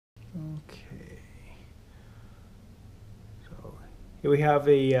Okay. So here we have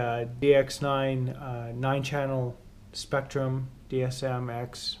a DX9 9-channel Spectrum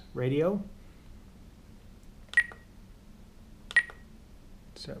DSM-X radio.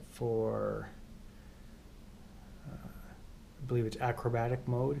 Set for, I believe it's acrobatic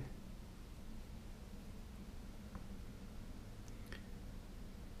mode.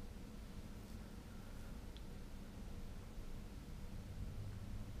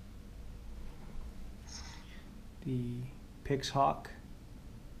 The PixHawk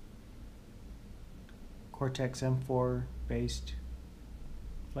Cortex M4 based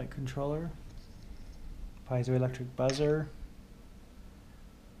flight controller, piezoelectric buzzer,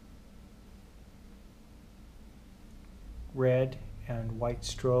 red and white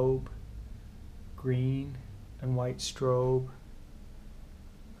strobe, green and white strobe.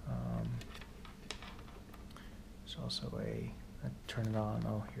 There's also I turn it on,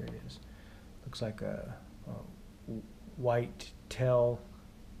 oh here it is, looks like a white tail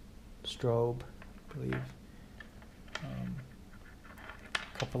strobe, I believe.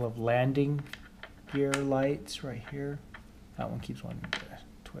 A couple of landing gear lights right here. That one keeps wanting to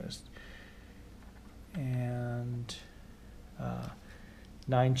twist. And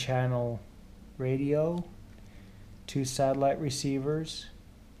 9-channel radio, 2 satellite receivers,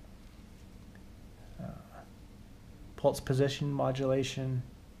 pulse position modulation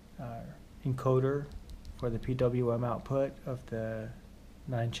encoder for the PWM output of the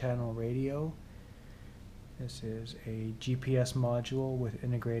 9-channel radio. This is a GPS module with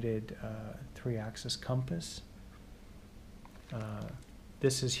integrated 3-axis compass.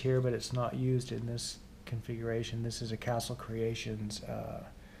 This is here, but it's not used in this configuration. This is a Castle Creations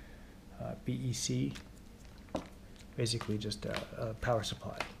BEC, basically just a power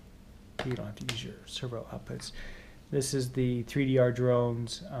supply. You don't have to use your servo outputs. This is the 3DR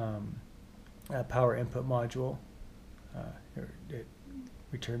drone's power input module. It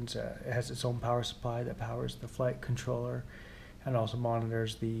returns, it has its own power supply that powers the flight controller and also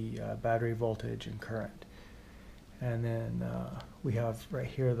monitors the battery voltage and current. And then we have right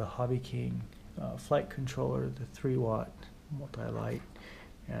here the HobbyKing flight controller, the 3-watt multi-light,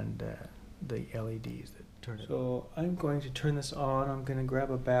 and the LEDs that turn it on. So I'm going to turn this on. I'm going to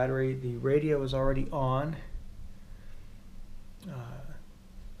grab a battery. The radio is already on.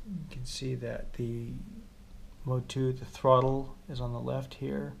 You can see that the mode 2, the throttle, is on the left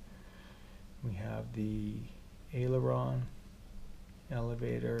here. We have the aileron,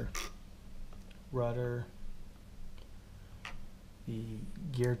 elevator, rudder, the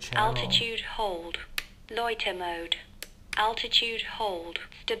gear channel. Altitude hold, loiter mode, altitude hold,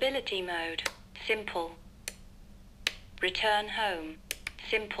 stability mode, simple, return home,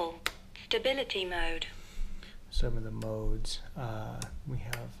 simple, stability mode. Some of the modes. We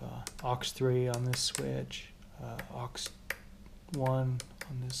have aux 3 on this switch, aux 1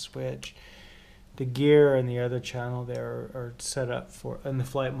 on this switch. The gear and the other channel there are set up for, and the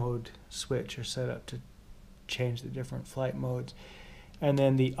flight mode switch are set up to change the different flight modes. And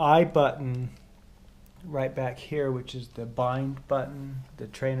then the I button right back here, which is the bind button, the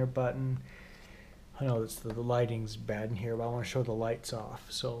trainer button. I know the lighting's bad in here, but I want to show the lights off.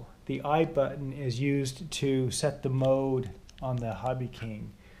 So the I button is used to set the mode on the HobbyKing.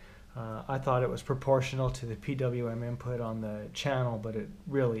 I thought it was proportional to the PWM input on the channel, but it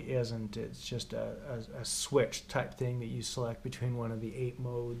really isn't. It's just a switch type thing that you select between one of the 8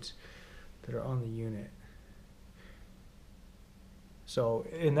 modes that are on the unit. So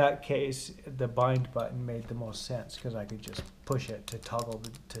in that case, the bind button made the most sense because I could just push it to toggle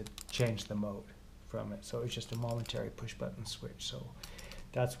to change the mode from it. So it's just a momentary push button switch. So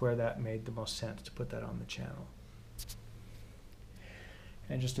that's where that made the most sense to put that on the channel.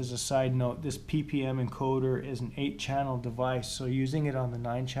 And just as a side note, this PPM encoder is an 8-channel device, so using it on the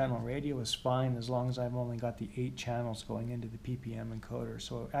 9-channel radio is fine as long as I've only got the 8 channels going into the PPM encoder.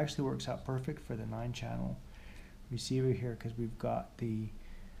 So it actually works out perfect for the 9-channel receiver here because we've got the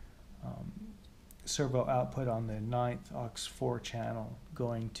servo output on the 9th aux 4 channel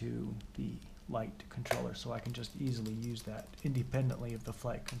going to the light controller, so I can just easily use that independently of the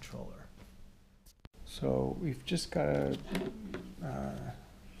flight controller. So we've just got a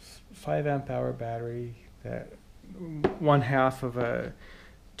 5 amp hour battery, that 1/2 of a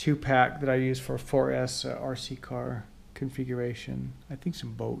 2-pack that I use for 4S RC car configuration. I think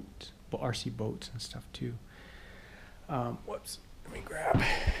some boats, RC boats and stuff too. Whoops, let me grab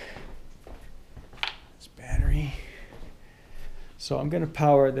this battery. So I'm going to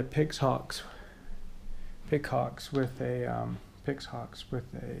power the PixHawks with a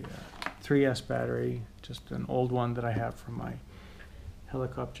 3S battery, just an old one that I have from my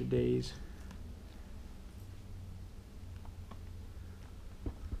helicopter days.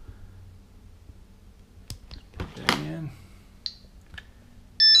 Put that in.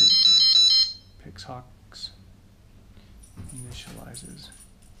 PixHawks initializes.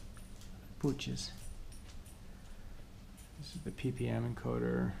 Pooches. This is the PPM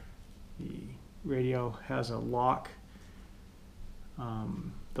encoder. The radio has a lock.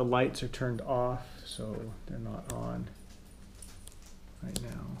 The lights are turned off, so they're not on right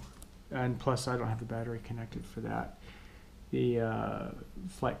now. And plus, I don't have the battery connected for that. The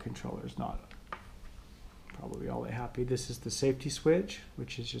flight controller is not probably all that happy. This is the safety switch,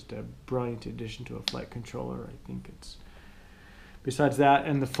 which is just a brilliant addition to a flight controller. I think it's, besides that,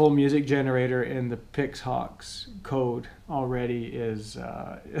 and the full music generator in the PixHawk's code already is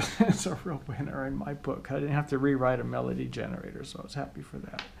it's a real winner in my book. I didn't have to rewrite a melody generator, so I was happy for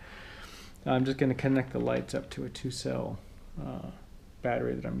that. I'm just going to connect the lights up to a 2-cell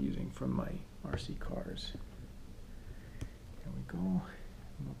battery that I'm using from my RC cars. There we go.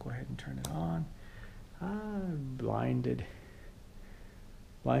 We'll go ahead and turn it on. Blinded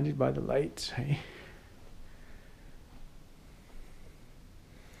by the lights, hey?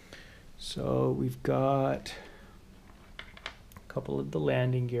 So we've got a couple of the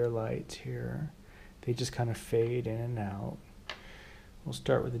landing gear lights here. They just kind of fade in and out. We'll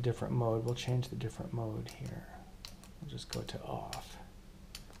start with a different mode. We'll change the different mode here. We'll just go to off.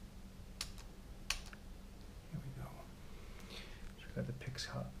 Here we go. So we've got the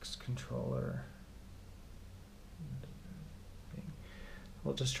PixHawk's controller.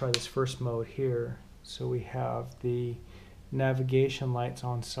 We'll just try this first mode here. So we have the navigation lights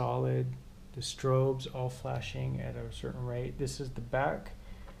on solid, the strobes all flashing at a certain rate. This is the back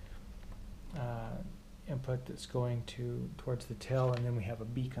input that's going towards the tail, and then we have a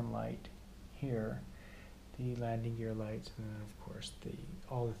beacon light here, the landing gear lights, and then of course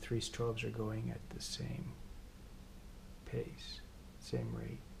all the 3 strobes are going at the same pace, same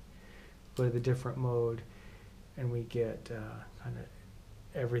rate. Go to the different mode, and we get kind of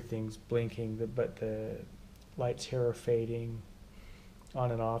everything's blinking, but the lights here are fading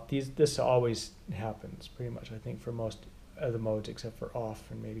on and off. This always happens pretty much, I think, for most of the modes except for off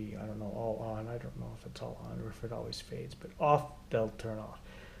and maybe, I don't know, all on. I don't know if it's all on or if it always fades, but off, they'll turn off.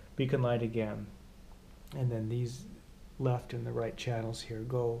 Beacon light again, and then these left and the right channels here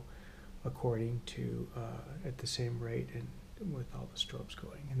go according to at the same rate and with all the strobes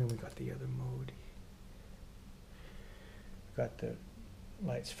going. And then we got the other mode. Got the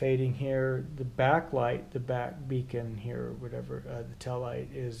lights fading here. The back light, the back beacon here, whatever, the tail light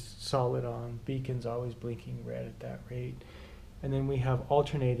is solid on. Beacon's always blinking red at that rate. And then we have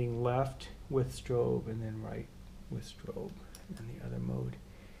alternating left with strobe and then right with strobe in the other mode.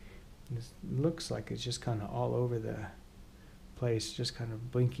 And this looks like it's just kind of all over the place, just kind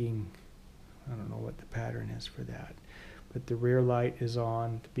of blinking. I don't know what the pattern is for that. But the rear light is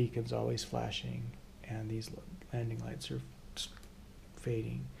on, the beacon's always flashing, and these landing lights are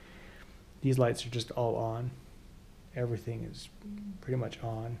fading. These lights are just all on. Everything is pretty much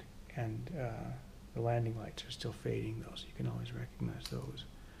on, and the landing lights are still fading though, so you can always recognize those.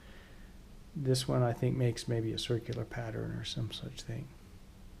 This one I think makes maybe a circular pattern or some such thing.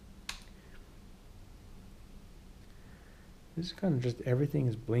 This is kind of just everything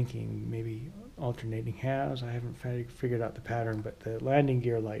is blinking, maybe alternating halves. I haven't figured out the pattern, but the landing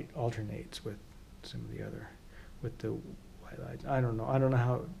gear light alternates with some of the other, with the lights. I don't know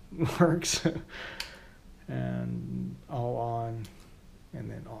how it works. And all on and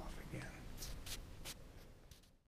then off.